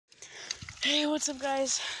Hey, what's up,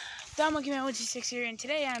 guys? DonMonkeyman126 here, and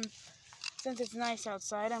today since it's nice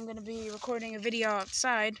outside, I'm gonna be recording a video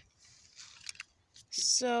outside.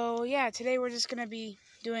 So yeah, today we're just gonna be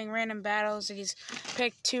doing random battles. He's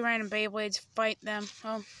pick 2 random Beyblades, fight them.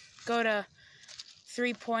 Go to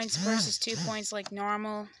 3 points versus 2 points like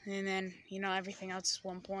normal, and then everything else is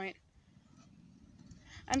 1 point.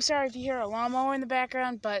 I'm sorry if you hear a lawnmower in the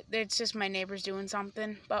background, but it's just my neighbors doing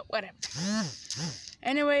something. But whatever.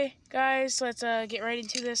 Anyway, guys, let's get right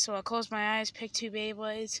into this. So I'll close my eyes, pick 2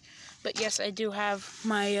 Beyblades. But yes, I do have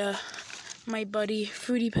my my buddy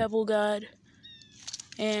Fruity Pebble God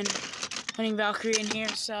and Hunting Valkyrie in here.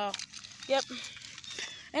 So, yep.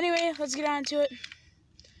 Anyway, let's get on to it.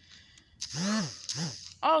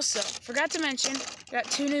 Also, forgot to mention, got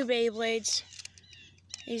 2 new Beyblades.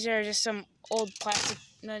 These are just some old plastic,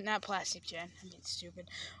 no, not plastic gen. I mean, stupid.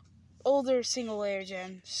 Older single layer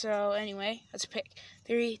gen. So anyway, let's pick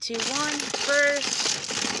 3, 2, 1. First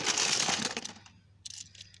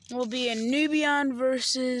will be a Nubian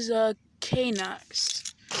versus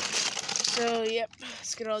Kanox. So yep,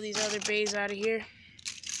 let's get all these other bays out of here.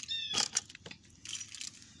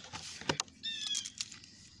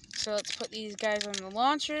 So let's put these guys on the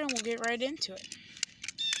launcher and we'll get right into it.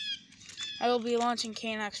 I will be launching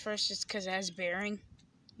Kanox first just because it has bearing.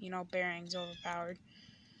 You know, bearing's overpowered.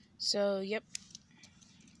 So, yep.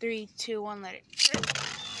 3, 2, 1, let it rip.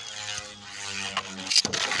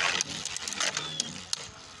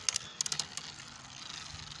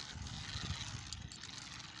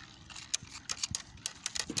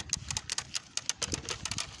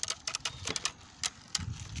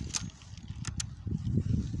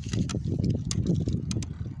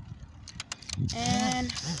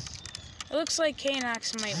 And it looks like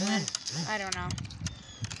Kanox might win. I don't know.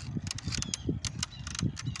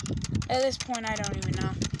 At this point, I don't even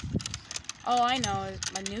know. All I know is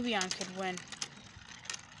my Nubian could win.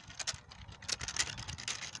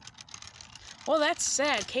 Well, that's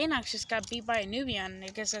sad. Kanox just got beat by a Nubian. I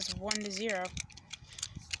guess that's 1-0.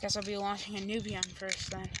 Guess I'll be launching a Nubian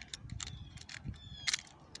first then.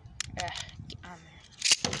 Get on there.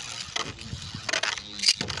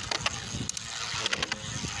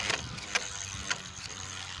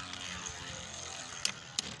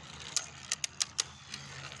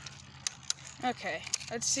 Okay,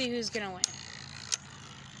 let's see who's gonna win.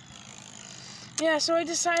 Yeah, so I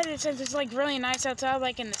decided, since it's like really nice outside,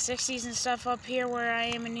 like in the 60s and stuff up here where I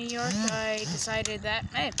am in New York, I decided that,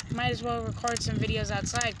 hey, might as well record some videos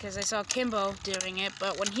outside, because I saw Kimbo doing it,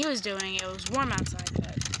 but when he was doing it, it was warm outside.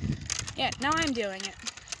 But yeah, now I'm doing it.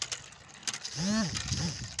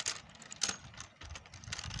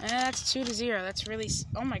 And that's 2-0. That's really,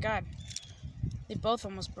 oh my god. They both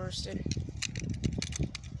almost bursted.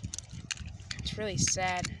 It's really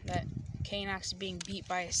sad that Kanox is being beat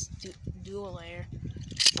by a dual layer.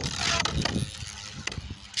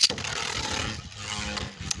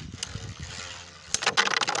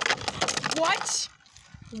 What?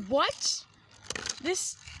 What?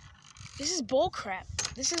 This is bullcrap.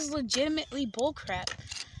 This is legitimately bullcrap.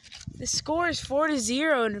 The score is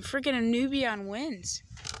 4-0 and freaking a Nubian wins.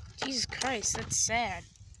 Jesus Christ, that's sad.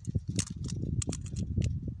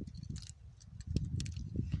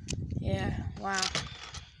 Yeah, wow.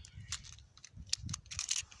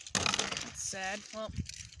 That's sad. Well,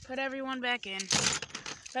 put everyone back in.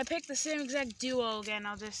 If I pick the same exact duo again,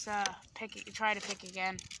 I'll just try to pick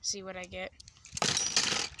again. See what I get.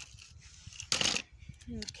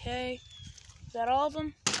 Okay. Is that all of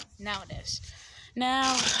them? Now it is.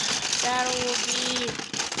 Now, battle will be...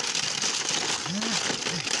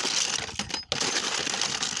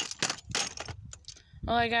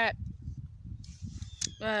 Well, I got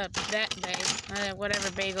that bay.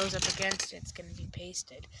 Whatever bay goes up against it's gonna be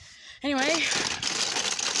pasted. Anyway,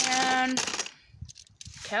 and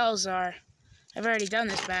Calzar. I've already done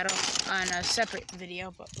this battle on a separate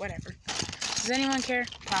video, but whatever. Does anyone care?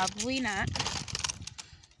 Probably not.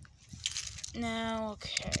 Now,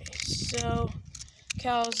 okay, so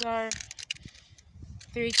Calzar,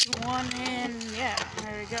 3, 2, 1, and yeah,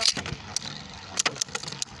 there we go.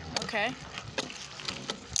 Okay.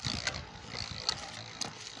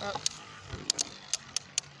 Oh.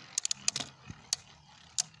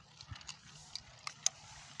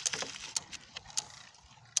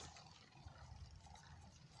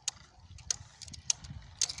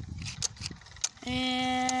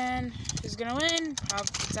 And who's gonna win? Probably,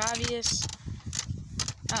 it's obvious.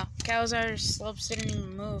 Oh, Calzar's slopes didn't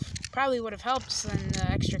even move. Probably would have helped, so then the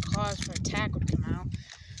extra claws for attack would come out.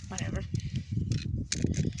 Whatever.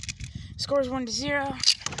 Score's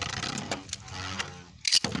 1-0.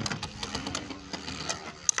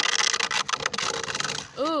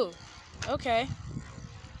 Ooh, Okay.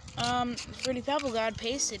 Fruity Pebble God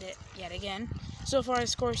pasted it yet again. So far, the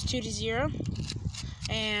score is 2-0.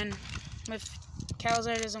 And if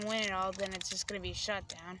Calzar doesn't win it all, then it's just going to be a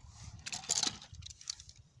shutdown.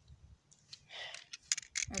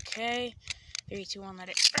 Okay. 3, 2, 1, let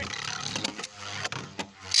it start.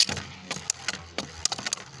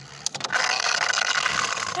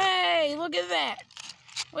 Hey, look at that.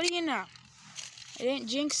 What do you know? I didn't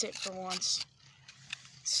jinx it for once.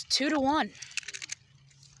 It's 2-1.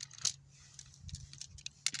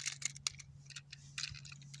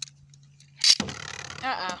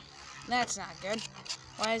 Uh-oh. That's not good.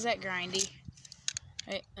 Why is that grindy?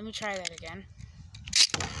 Wait, let me try that again.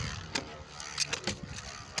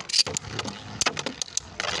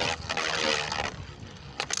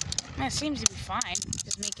 That seems to be fine.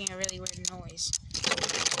 Just making a really weird noise.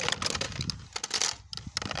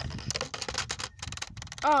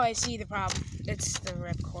 Oh, I see the problem. It's the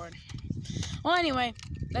ripcord. Well, anyway,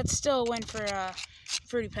 that's still a win for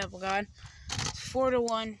Fruity Pebble God. It's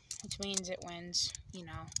 4-1, which means it wins. You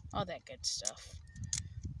know, all that good stuff.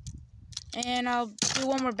 And I'll do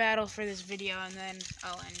one more battle for this video, and then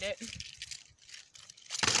I'll end it.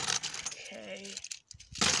 Okay.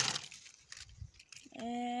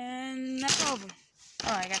 And that's all of them.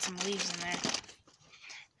 Oh, I got some leaves in there.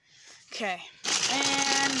 Okay.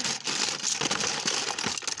 And...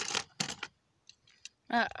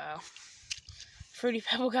 uh-oh. Fruity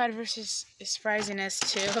Pebble God versus Surprising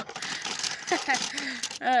S2.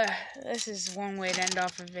 This is one way to end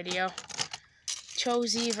off a video.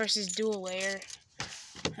 Chozy versus Dual Layer.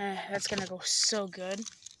 That's gonna go so good.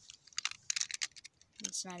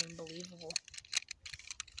 It's not even believable.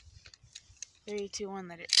 3, 2, 1,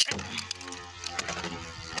 let it.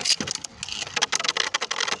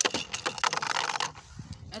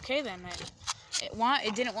 Okay then.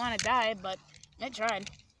 It didn't want to die, but it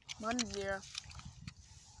tried. 1-0.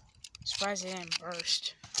 Surprised it didn't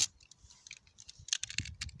burst.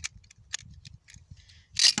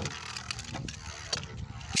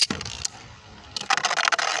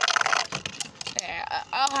 Yeah,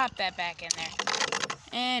 I'll hop that back in there.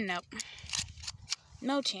 And nope.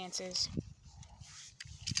 No chances.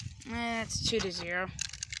 That's 2-0.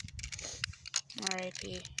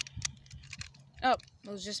 R.I.P. Oh, it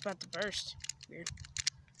was just about to burst. Weird.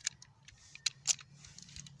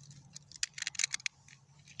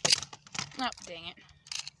 Oh, dang it.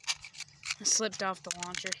 I slipped off the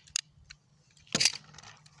launcher.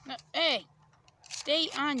 No, hey! Stay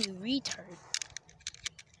on, you retard.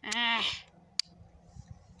 Ah.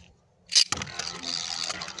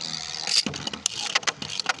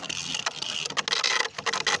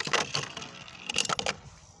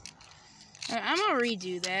 I'm gonna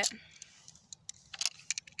redo that.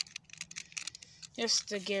 Just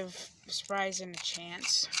to give Surprising a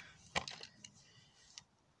chance.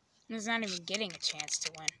 He's not even getting a chance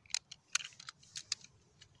to win.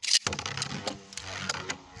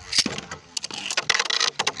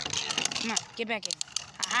 Come on, get back in.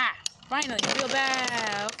 Aha! Finally, feel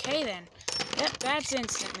bad. Okay then. Yep, that's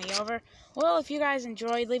instantly over. Well, if you guys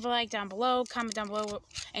enjoyed, leave a like down below. Comment down below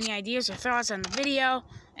any ideas or thoughts on the video.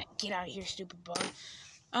 Get out of here, stupid bug.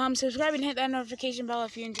 Subscribe and hit that notification bell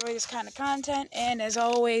if you enjoy this kind of content. And as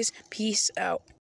always, peace out.